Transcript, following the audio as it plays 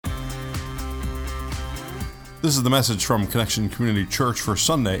This is the message from Connection Community Church for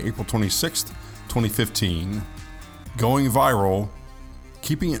Sunday, April 26th, 2015. Going Viral,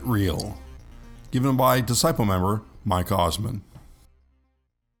 Keeping It Real. Given by Disciple member Mike Osmond.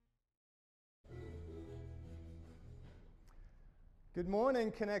 Good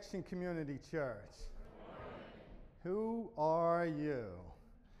morning, Connection Community Church. Who are you?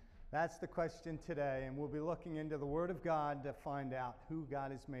 That's the question today, and we'll be looking into the Word of God to find out who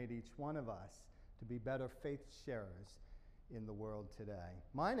God has made each one of us to be better faith sharers in the world today.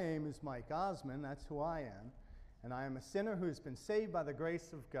 My name is Mike Osmond, that's who I am, and I am a sinner who has been saved by the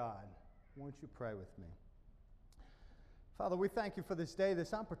grace of God. Won't you pray with me? Father, we thank you for this day,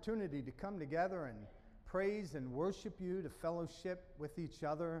 this opportunity to come together and praise and worship you, to fellowship with each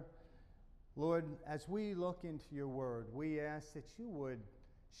other. Lord, as we look into your word, we ask that you would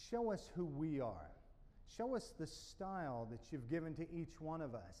show us who we are. Show us the style that you've given to each one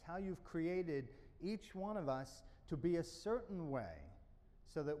of us, how you've created each one of us to be a certain way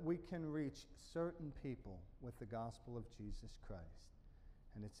so that we can reach certain people with the gospel of Jesus Christ.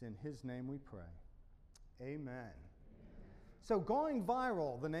 And it's in his name we pray. Amen. So Going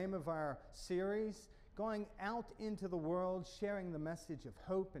Viral, the name of our series, going out into the world, sharing the message of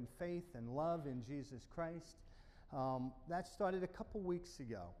hope and faith and love in Jesus Christ. That started a couple weeks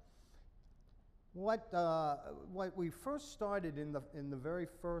ago. What we first started in the very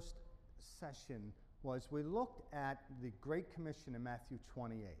first session was we looked at the Great Commission in Matthew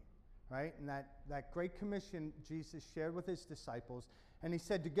 28, right? And that Great Commission Jesus shared with his disciples, and he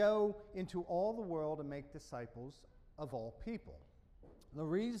said to go into all the world and make disciples of all people. The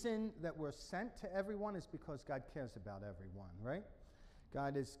reason that we're sent to everyone is because God cares about everyone, right?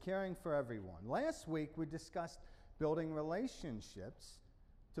 God is caring for everyone. Last week we discussed building relationships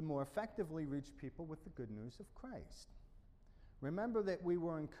to more effectively reach people with the good news of Christ. Remember that we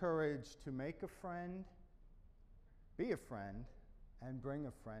were encouraged to make a friend, be a friend, and bring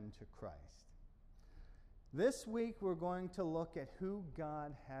a friend to Christ. This week we're going to look at who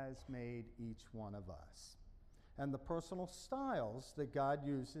God has made each one of us and the personal styles that God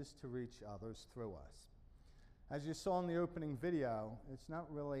uses to reach others through us. As you saw in the opening video, it's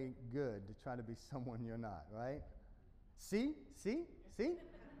not really good to try to be someone you're not, right? See?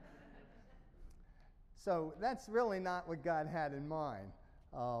 So that's really not what God had in mind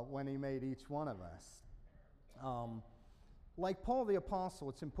when he made each one of us. Like Paul the Apostle,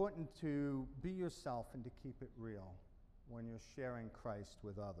 it's important to be yourself and to keep it real when you're sharing Christ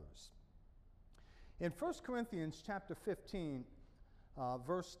with others. In 1 Corinthians chapter 15,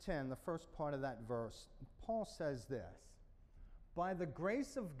 verse 10, the first part of that verse, Paul says this: "By the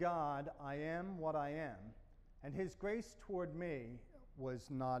grace of God I am what I am, and his grace toward me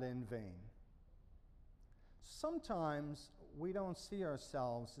was not in vain." Sometimes we don't see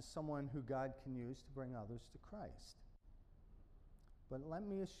ourselves as someone who God can use to bring others to Christ. But let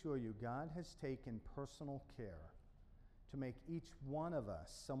me assure you, God has taken personal care to make each one of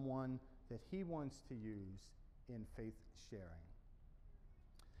us someone that he wants to use in faith sharing.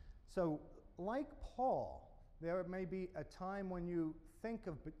 So, like Paul, there may be a time when you think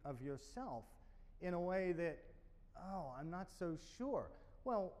of yourself in a way that, I'm not so sure.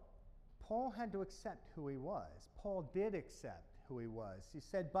 Well, Paul had to accept who he was. Paul did accept who he was. He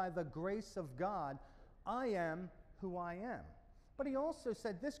said, "By the grace of God, I am who I am." But he also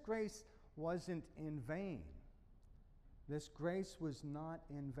said this grace wasn't in vain. This grace was not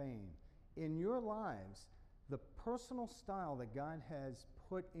in vain. In your lives, the personal style that God has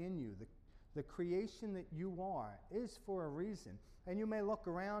put in you, the creation that you are, is for a reason. And you may look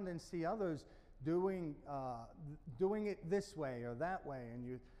around and see others doing it this way or that way.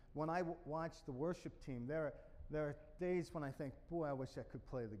 And when I watch the worship team, there are days when I think, boy, I wish I could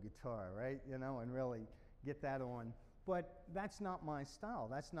play the guitar, right? And really get that on. But that's not my style.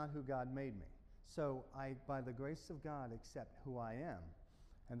 That's not who God made me. So I, by the grace of God, accept who I am.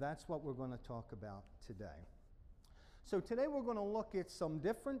 And that's what we're going to talk about today. So today we're going to look at some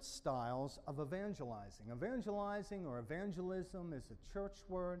different styles of evangelizing. Evangelizing or evangelism is a church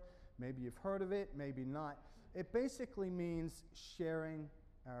word. Maybe you've heard of it, maybe not. It basically means sharing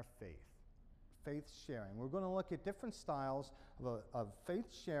our faith. Faith sharing. We're going to look at different styles of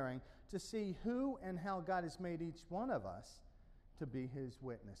faith sharing to see who and how God has made each one of us to be his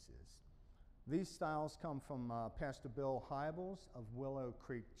witnesses. These styles come from Pastor Bill Hybels of Willow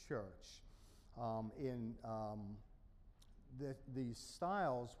Creek Church. These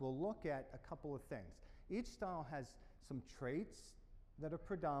styles will look at a couple of things. Each style has some traits that are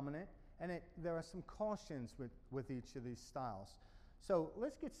predominant, and there are some cautions with each of these styles. So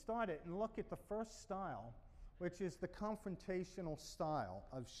let's get started and look at the first style, which is the confrontational style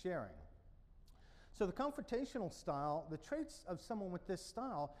of sharing. So the confrontational style, the traits of someone with this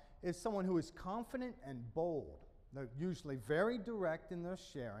style is someone who is confident and bold. They're usually very direct in their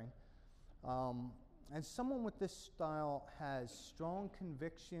sharing. And someone with this style has strong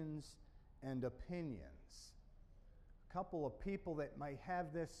convictions and opinions. A couple of people that might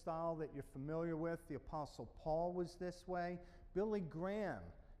have this style that you're familiar with, the Apostle Paul was this way. Billy Graham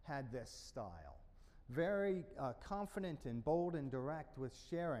had this style. Very confident and bold and direct with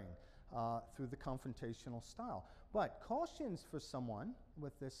sharing through the confrontational style. But cautions for someone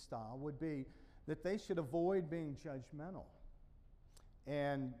with this style would be that they should avoid being judgmental.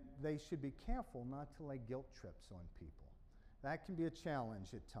 And they should be careful not to lay guilt trips on people. That can be a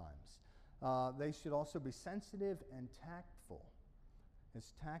challenge at times. They should also be sensitive and tactful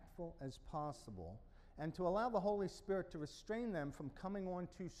as possible, and to allow the Holy Spirit to restrain them from coming on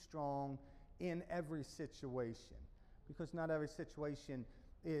too strong in every situation, because not every situation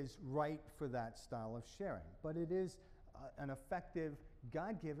is right for that style of sharing, but it is an effective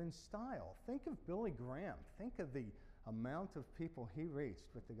God-given style. Think of Billy Graham. Think of the amount of people he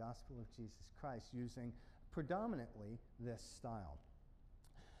reached with the gospel of Jesus Christ using predominantly this style.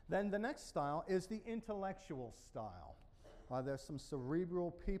 Then the next style is the intellectual style. There's some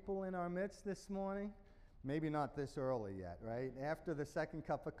cerebral people in our midst this morning. Maybe not this early yet, right? After the second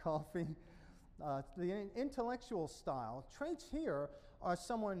cup of coffee. The intellectual style, traits here are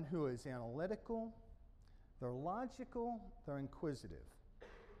someone who is analytical, they're logical, they're inquisitive.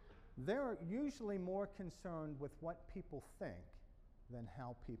 They're usually more concerned with what people think than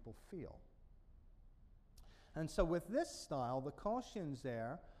how people feel. And so with this style, the cautions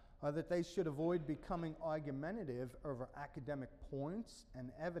there are that they should avoid becoming argumentative over academic points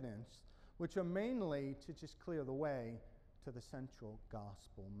and evidence, which are mainly to just clear the way to the central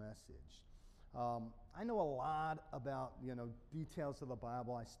gospel message. I know a lot about, details of the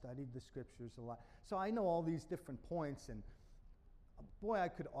Bible. I studied the scriptures a lot. So I know all these different points, and boy, I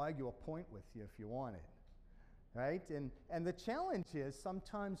could argue a point with you if you wanted, right? And the challenge is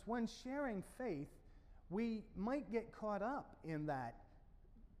sometimes when sharing faith, we might get caught up in that,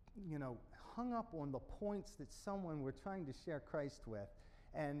 hung up on the points that someone we're trying to share Christ with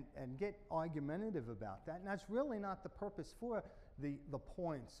and get argumentative about that. And that's really not the purpose for the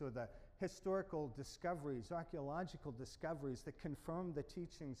points or the historical discoveries, archaeological discoveries that confirm the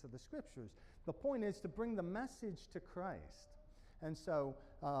teachings of the scriptures. The point is to bring the message to Christ. And so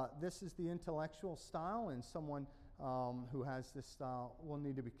this is the intellectual style, and someone who has this style will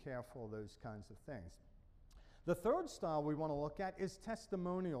need to be careful of those kinds of things. The third style we want to look at is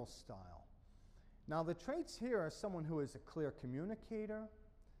testimonial style. Now the traits here are someone who is a clear communicator,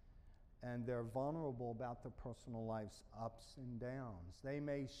 and they're vulnerable about their personal life's ups and downs. They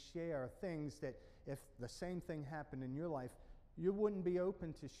may share things that if the same thing happened in your life, you wouldn't be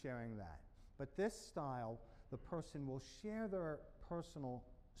open to sharing that. But this style, the person will share their personal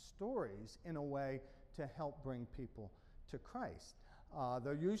stories in a way to help bring people to Christ.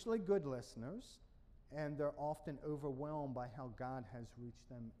 They're usually good listeners, and they're often overwhelmed by how God has reached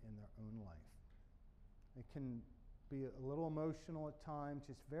them in their own life. It can be a little emotional at times,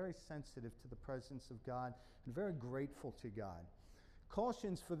 just very sensitive to the presence of God and very grateful to God.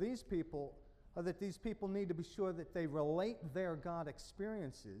 Cautions for these people are that these people need to be sure that they relate their God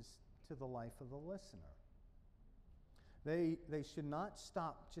experiences to the life of the listener. They should not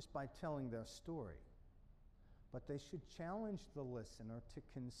stop just by telling their story, but they should challenge the listener to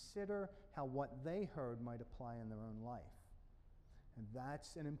consider how what they heard might apply in their own life. And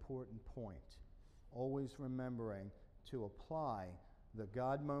that's an important point. Always remembering to apply the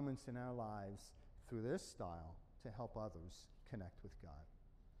God moments in our lives through this style to help others connect with God.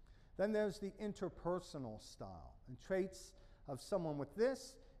 Then there's the interpersonal style. And traits of someone with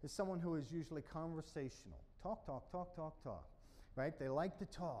this is someone who is usually conversational. Talk, right? They like to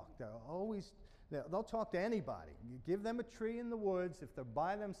talk. They'll talk to anybody. You give them a tree in the woods. If they're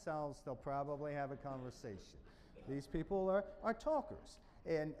by themselves, they'll probably have a conversation. These people are talkers.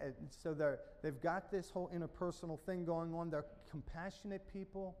 And so they've got this whole interpersonal thing going on. They're compassionate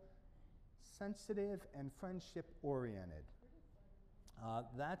people, sensitive, and friendship-oriented.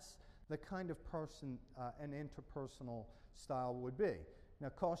 That's the kind of person an interpersonal style would be. Now,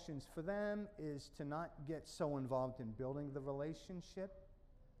 cautions for them is to not get so involved in building the relationship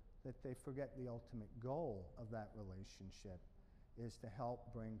that they forget the ultimate goal of that relationship is to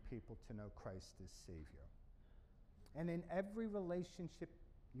help bring people to know Christ as Savior. And in every relationship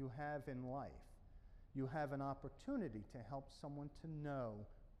you have in life, you have an opportunity to help someone to know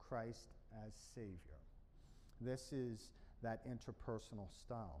Christ as Savior. This is that interpersonal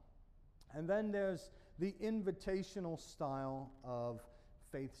style. And then there's the invitational style of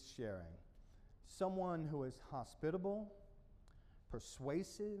faith sharing. someone who is hospitable,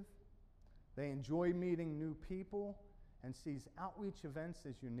 persuasive. They enjoy meeting new people and sees outreach events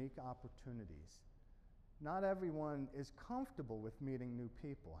as unique opportunities. Not everyone is comfortable with meeting new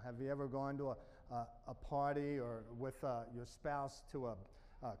people. Have you ever gone to a party or with your spouse to a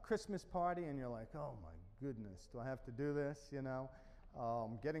Christmas party and you're like, oh my goodness, do I have to do this, you know?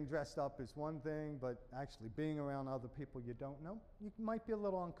 Getting dressed up is one thing, but actually being around other people you don't know, you might be a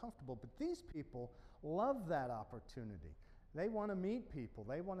little uncomfortable. But these people love that opportunity. They want to meet people.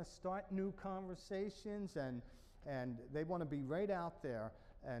 They want to start new conversations, and they want to be right out there.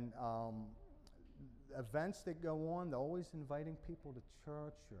 And events that go on, they're always inviting people to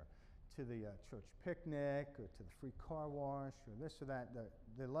church or to the church picnic or to the free car wash or this or that.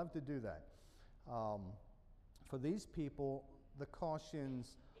 They love to do that. For these people, the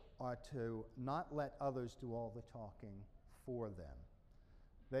cautions are to not let others do all the talking for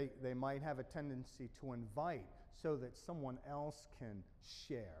them. They might have a tendency to invite so that someone else can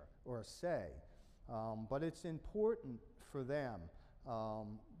share or say. But it's important for them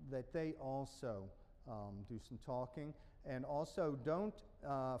that they also do some talking. And also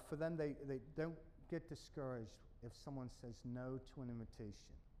for them, they don't get discouraged if someone says no to an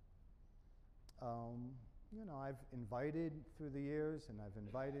invitation. You know, I've invited through the years, and I've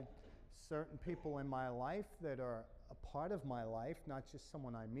invited certain people in my life that are a part of my life, not just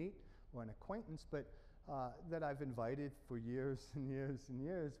someone I meet or an acquaintance, but that I've invited for years and years and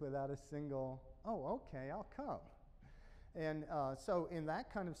years without a single, oh, okay, I'll come. And so in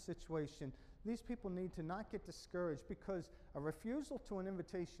that kind of situation, these people need to not get discouraged, because a refusal to an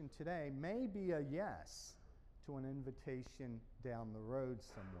invitation today may be a yes to an invitation down the road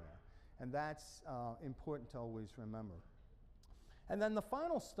somewhere. And that's important to always remember. And then the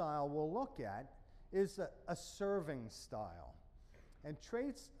final style we'll look at is a serving style. And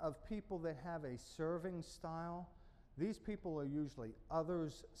traits of people that have a serving style, these people are usually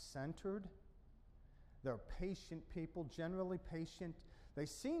others-centered. They're patient people, generally patient. They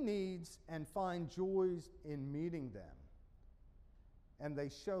see needs and find joys in meeting them. And they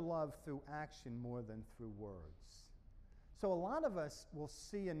show love through action more than through words. So a lot of us will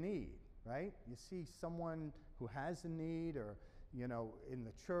see a need, right? You see someone who has a need, or, you know, in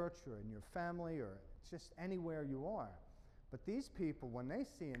the church or in your family or just anywhere you are. But these people, when they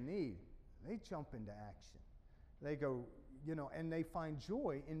see a need, they jump into action. They go, you know, and they find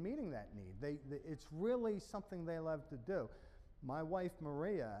joy in meeting that need. It's really something they love to do. My wife,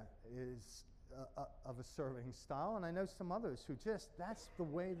 Maria, is of a serving style, and I know some others who just, that's the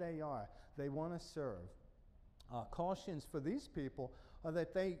way they are. They want to serve. Cautions for these people are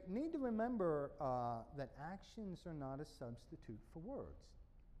that they need to remember that actions are not a substitute for words.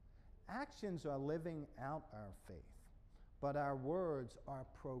 Actions are living out our faith, but our words are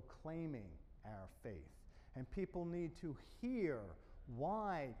proclaiming our faith. And people need to hear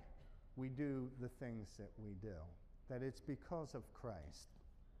why we do the things that we do, that it's because of Christ.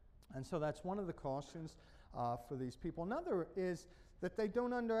 And so that's one of the cautions for these people. Another is that they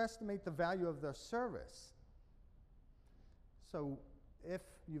don't underestimate the value of their service. So if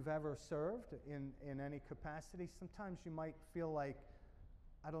you've ever served in any capacity, sometimes you might feel like,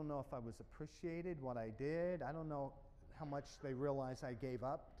 I don't know if I was appreciated, what I did. I don't know how much they realize I gave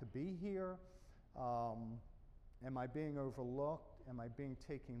up to be here. Am I being overlooked? Am I being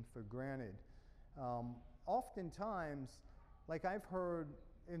taken for granted? Oftentimes, like I've heard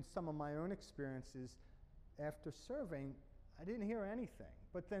in some of my own experiences, after serving, I didn't hear anything.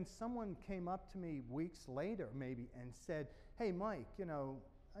 But then someone came up to me weeks later, maybe, and said, hey, Mike, you know,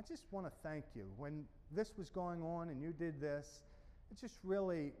 I just want to thank you. When this was going on and you did this, it just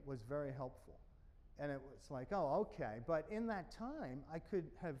really was very helpful. And it was like, oh, okay. But in that time, I could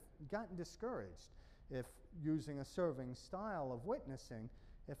have gotten discouraged if using a serving style of witnessing,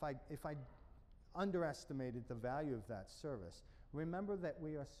 if I underestimated the value of that service. Remember that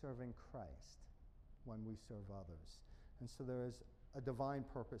we are serving Christ when we serve others. And so there is a divine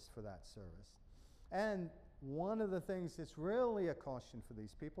purpose for that service. And one of the things that's really a caution for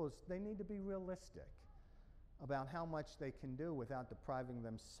these people is they need to be realistic about how much they can do without depriving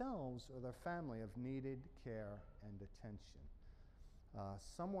themselves or their family of needed care and attention.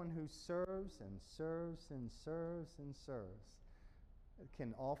 Someone who serves and serves and serves and serves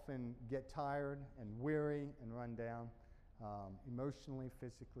can often get tired and weary and run down. Emotionally,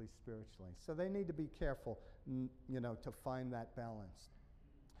 physically, spiritually. So they need to be careful, to find that balance.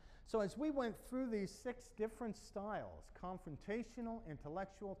 So as we went through these 6 different styles, confrontational,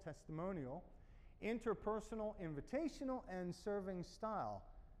 intellectual, testimonial, interpersonal, invitational, and serving style,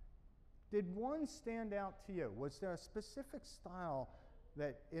 did one stand out to you? Was there a specific style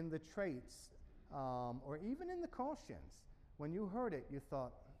that in the traits or even in the cautions, when you heard it, you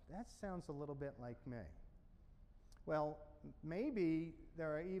thought, that sounds a little bit like me? Well, maybe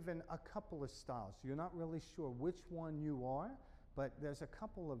there are even a couple of styles. You're not really sure which one you are, but there's a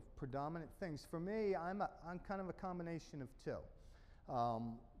couple of predominant things. For me, I'm kind of a combination of two.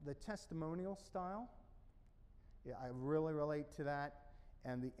 The testimonial style, I really relate to that,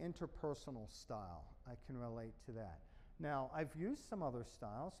 and the interpersonal style, I can relate to that. Now, I've used some other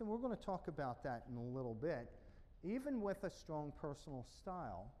styles, and we're going to talk about that in a little bit. Even with a strong personal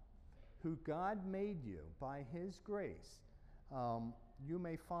style, who God made you by His grace, you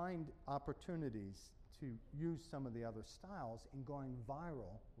may find opportunities to use some of the other styles in going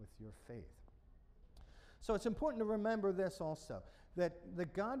viral with your faith. So it's important to remember this also,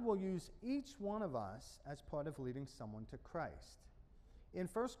 that God will use each one of us as part of leading someone to Christ. In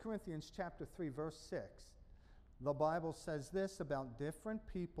 1 Corinthians chapter 3, verse 6, the Bible says this about different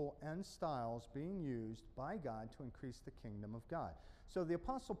people and styles being used by God to increase the kingdom of God. So the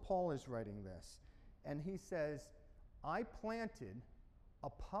Apostle Paul is writing this, and he says, I planted,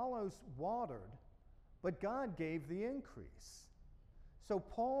 Apollos watered, but God gave the increase. So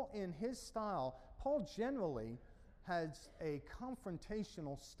Paul, in his style, Paul generally has a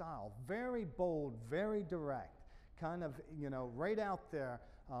confrontational style, very bold, very direct, kind of, right out there,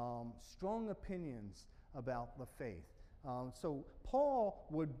 strong opinions about the faith. So Paul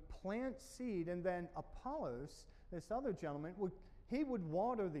would plant seed, and then Apollos, this other gentleman, he would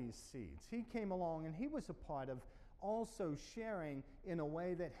water these seeds. He came along, and he was a part of also sharing in a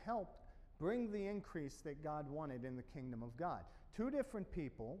way that helped bring the increase that God wanted in the kingdom of God. Two different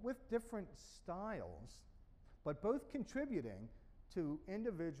people with different styles, but both contributing to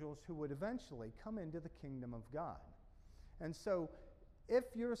individuals who would eventually come into the kingdom of God. And so if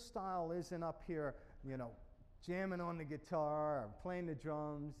your style isn't up here, jamming on the guitar or playing the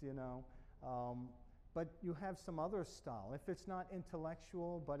drums, but you have some other style. If it's not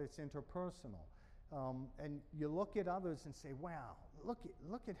intellectual, but it's interpersonal, and you look at others and say, wow,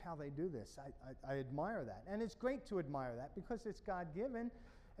 look at how they do this. I admire that. And it's great to admire that because it's God-given,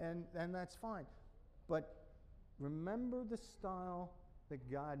 and that's fine. But remember the style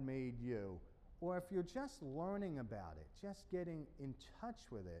that God made you. Or if you're just learning about it, just getting in touch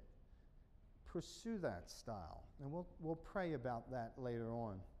with it, pursue that style. And we'll pray about that later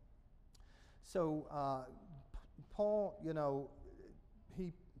on. So Paul,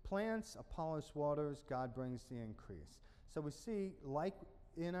 he plants, Apollos waters, God brings the increase. So we see, like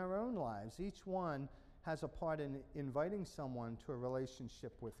in our own lives, each one has a part in inviting someone to a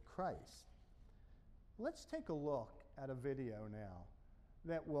relationship with Christ. Let's take a look at a video now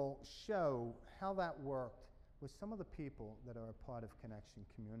that will show how that worked with some of the people that are a part of Connection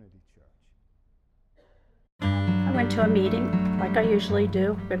Community Church. I went to a meeting like I usually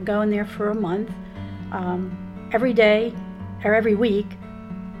do. Been going there for a month. Every day or every week,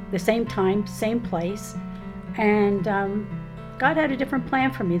 the same time, same place. And God had a different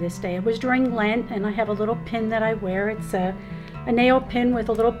plan for me this day. It was during Lent, and I have a little pin that I wear. It's a nail pin with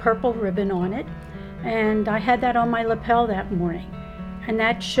a little purple ribbon on it. And I had that on my lapel that morning. And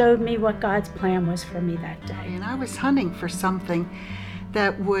that showed me what God's plan was for me that day. And I was hunting for something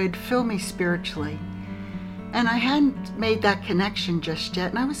that would fill me spiritually. And I hadn't made that connection just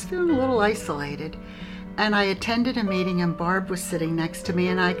yet, and I was feeling a little isolated. And I attended a meeting, and Barb was sitting next to me,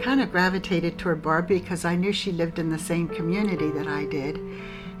 and I kind of gravitated toward Barb because I knew she lived in the same community that I did.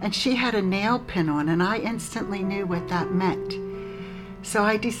 And she had a nail pin on, and I instantly knew what that meant. So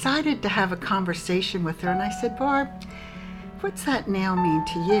I decided to have a conversation with her, and I said, Barb, what's that nail mean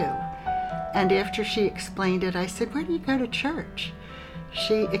to you? And after she explained it, I said, where do you go to church?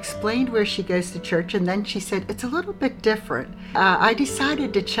 She explained where she goes to church, and then she said, it's a little bit different. I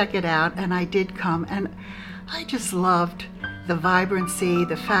decided to check it out, and I did come, and I just loved the vibrancy,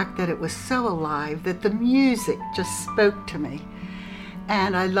 the fact that it was so alive, that the music just spoke to me.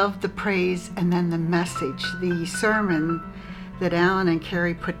 And I loved the praise and then the message. The sermon that Alan and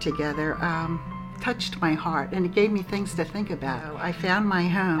Carrie put together touched my heart, and it gave me things to think about. I found my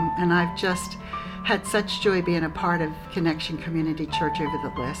home, and I've just had such joy being a part of Connection Community Church over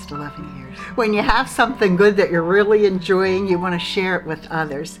the last 11 years. When you have something good that you're really enjoying, you want to share it with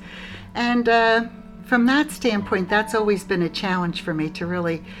others. And from that standpoint, that's always been a challenge for me to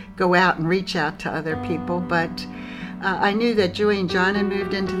really go out and reach out to other people. But I knew that Joy and John had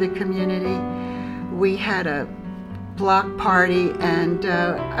moved into the community. We had a block party, and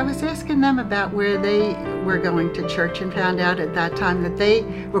I was asking them about where they were going to church, and found out at that time that they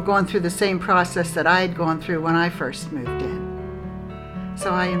were going through the same process that I had gone through when I first moved in.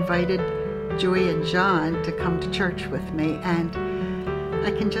 So I invited Joy and John to come to church with me, and I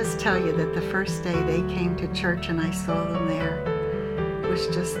can just tell you that the first day they came to church and I saw them there, it was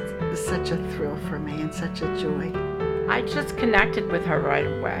just such a thrill for me and such a joy. I just connected with her right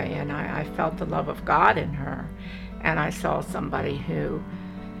away, and I felt the love of God in her. And I saw somebody who,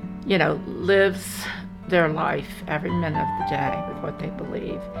 lives their life every minute of the day with what they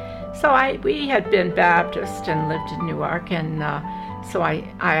believe. So we had been Baptist and lived in Newark, and so I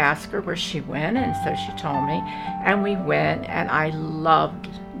asked her where she went, and so she told me, and we went, and I loved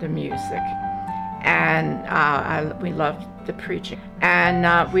the music, and we loved the preaching,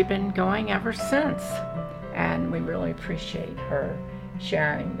 and we've been going ever since, and we really appreciate her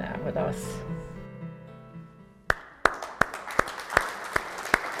sharing that with us.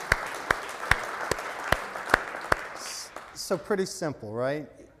 So pretty simple, right?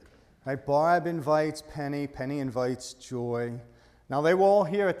 Barb invites Penny, Penny invites Joy. Now, they were all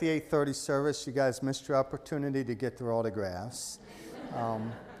here at the 8:30 service. You guys missed your opportunity to get their autographs.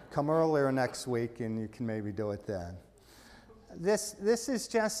 Come earlier next week, and you can maybe do it then. This is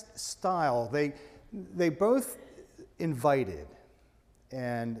just style. They both invited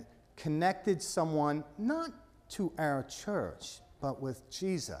and connected someone, not to our church, but with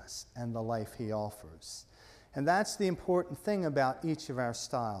Jesus and the life he offers. And that's the important thing about each of our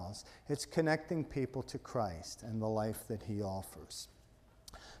styles. It's connecting people to Christ and the life that he offers.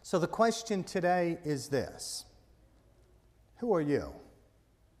 So the question today is this: who are you?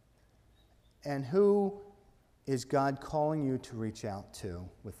 And who is God calling you to reach out to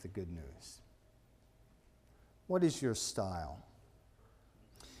with the good news? What is your style?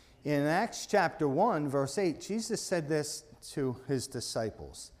 In Acts chapter 1, verse 8, Jesus said this to his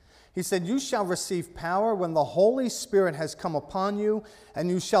disciples. He said, "You shall receive power when the Holy Spirit has come upon you, and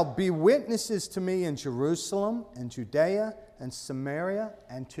you shall be witnesses to me in Jerusalem and Judea and Samaria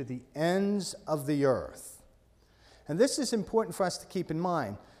and to the ends of the earth." And this is important for us to keep in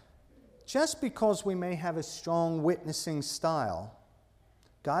mind. Just because we may have a strong witnessing style,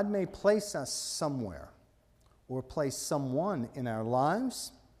 God may place us somewhere or place someone in our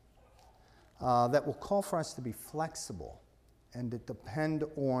lives that will call for us to be flexible and to depend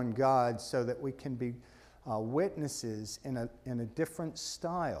on God so that we can be witnesses in a different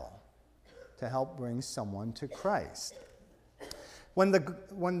style to help bring someone to Christ.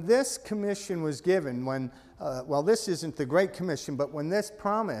 When this commission was given, this isn't the Great Commission, but when this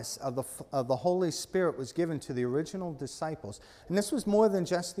promise of the Holy Spirit was given to the original disciples, and this was more than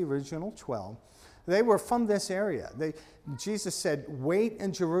just the original 12, they were from this area. Jesus said, "Wait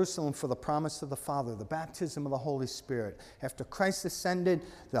in Jerusalem for the promise of the Father, the baptism of the Holy Spirit." After Christ ascended,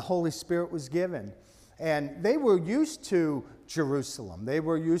 the Holy Spirit was given. And they were used to Jerusalem. They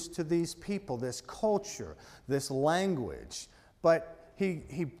were used to these people, this culture, this language. But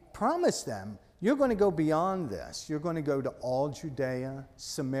he promised them, you're going to go beyond this. You're going to go to all Judea,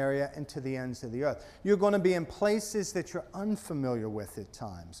 Samaria, and to the ends of the earth. You're going to be in places that you're unfamiliar with at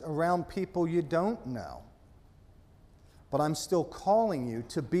times, around people you don't know. But I'm still calling you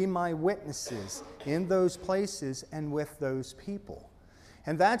to be my witnesses in those places and with those people.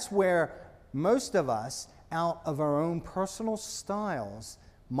 And that's where most of us, out of our own personal styles,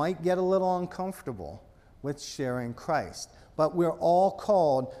 might get a little uncomfortable with sharing Christ. But we're all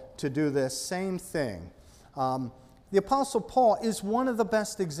called to do this same thing. The Apostle Paul is one of the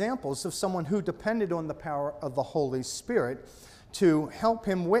best examples of someone who depended on the power of the Holy Spirit to help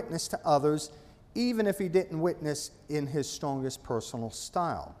him witness to others, even if he didn't witness in his strongest personal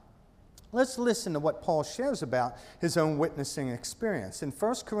style. Let's listen to what Paul shares about his own witnessing experience. In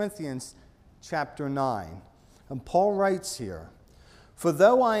 1 Corinthians chapter 9, and Paul writes here, "For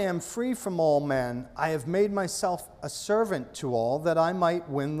though I am free from all men, I have made myself a servant to all, that I might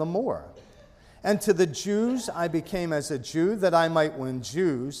win the more. And to the Jews I became as a Jew, that I might win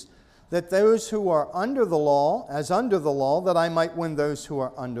Jews, that those who are under the law, as under the law, that I might win those who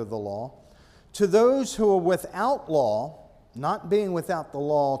are under the law. To those who are without law, not being without the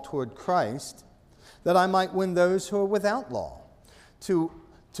law toward Christ, that I might win those who are without law. To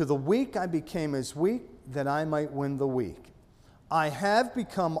the weak I became as weak, that I might win the weak. I have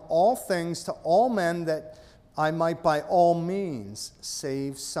become all things to all men, that I might by all means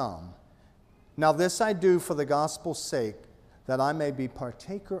save some. Now this I do for the gospel's sake, that I may be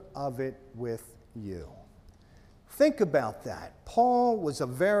partaker of it with you." Think about that. Paul was a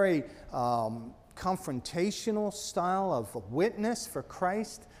very confrontational style of a witness for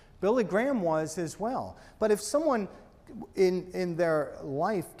Christ. Billy Graham was as well. But if someone in their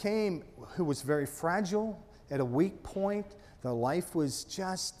life came who was very fragile, at a weak point, their life was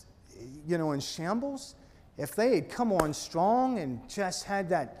just, in shambles, if they had come on strong and just had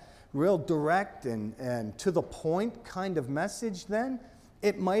that real direct and to the point kind of message, then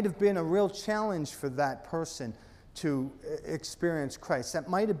It might have been a real challenge for that person to experience Christ. That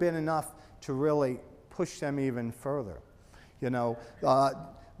might have been enough to really push them even further.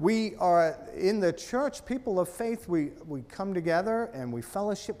 We are in the church, people of faith, we come together and we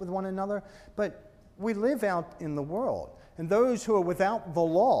fellowship with one another, but we live out in the world. And those who are without the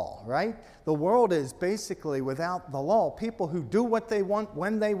law, right? The world is basically without the law. People who do what they want,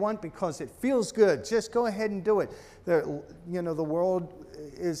 when they want, because it feels good. Just go ahead and do it. The world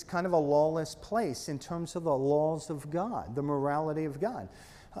is kind of a lawless place in terms of the laws of God, the morality of God.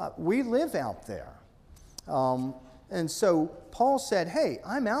 We live out there. And so Paul said, hey,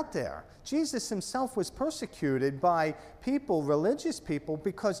 I'm out there. Jesus himself was persecuted by people, religious people,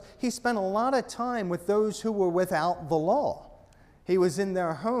 because he spent a lot of time with those who were without the law. He was in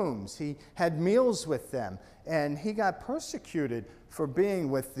their homes. He had meals with them. And he got persecuted for being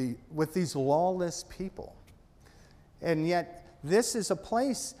with these lawless people. And yet, this is a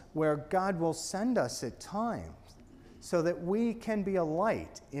place where God will send us at times so that we can be a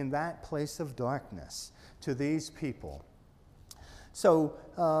light in that place of darkness to these people. So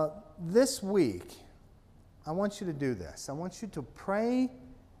this week, I want you to do this. I want you to pray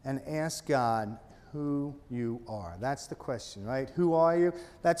and ask God who you are. That's the question, right? Who are you?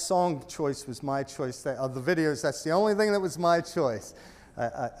 That song choice was my choice. Of the videos, that's the only thing that was my choice.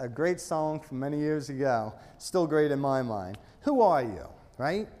 A great song from many years ago, still great in my mind. Who are you,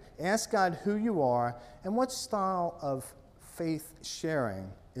 right? Ask God who you are and what style of faith sharing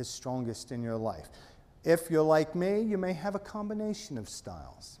is strongest in your life. If you're like me, you may have a combination of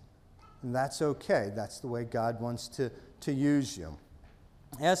styles. And that's okay. That's the way God wants to use you.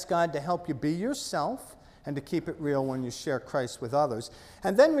 Ask God to help you be yourself and to keep it real when you share Christ with others.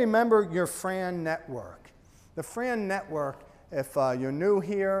 And then remember your FRAN network. The FRAN network, if you're new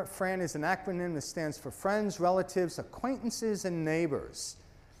here, FRAN is an acronym that stands for Friends, Relatives, Acquaintances, and Neighbors.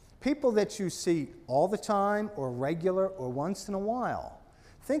 People that you see all the time or regular or once in a while.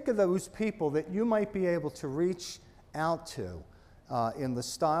 Think of those people that you might be able to reach out to in the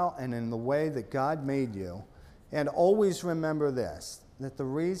style and in the way that God made you. And always remember this, that the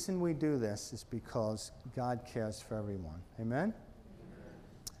reason we do this is because God cares for everyone. Amen?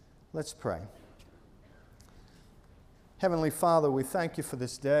 Let's pray. Heavenly Father, we thank you for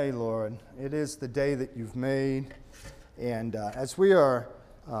this day, Lord. It is the day that you've made. And as we are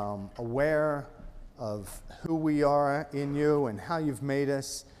aware of who we are in you and how you've made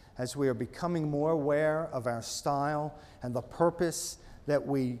us, as we are becoming more aware of our style and the purpose that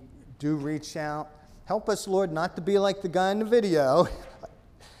we do reach out. Help us, Lord, not to be like the guy in the video.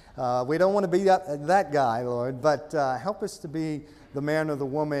 We don't want to be that guy, Lord, but help us to be the man or the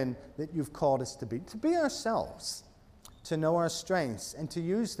woman that you've called us to be ourselves, to know our strengths and to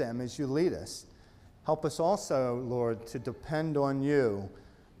use them as you lead us. Help us also, Lord, to depend on you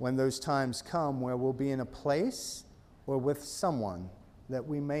when those times come where we'll be in a place or with someone that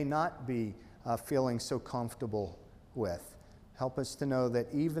we may not be feeling so comfortable with. Help us to know that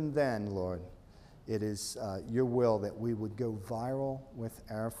even then, Lord, it is your will that we would go viral with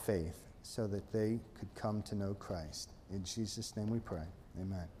our faith so that they could come to know Christ. In Jesus' name we pray.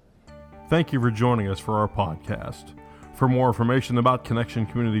 Amen. Thank you for joining us for our podcast. For more information about Connection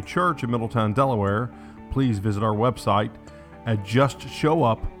Community Church in Middletown, Delaware, please visit our website at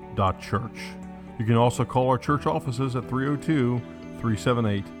justshowup.church. You can also call our church offices at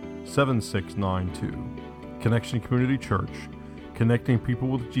 302-378-7692. Connection Community Church, connecting people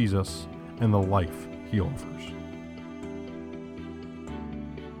with Jesus and the life he offers.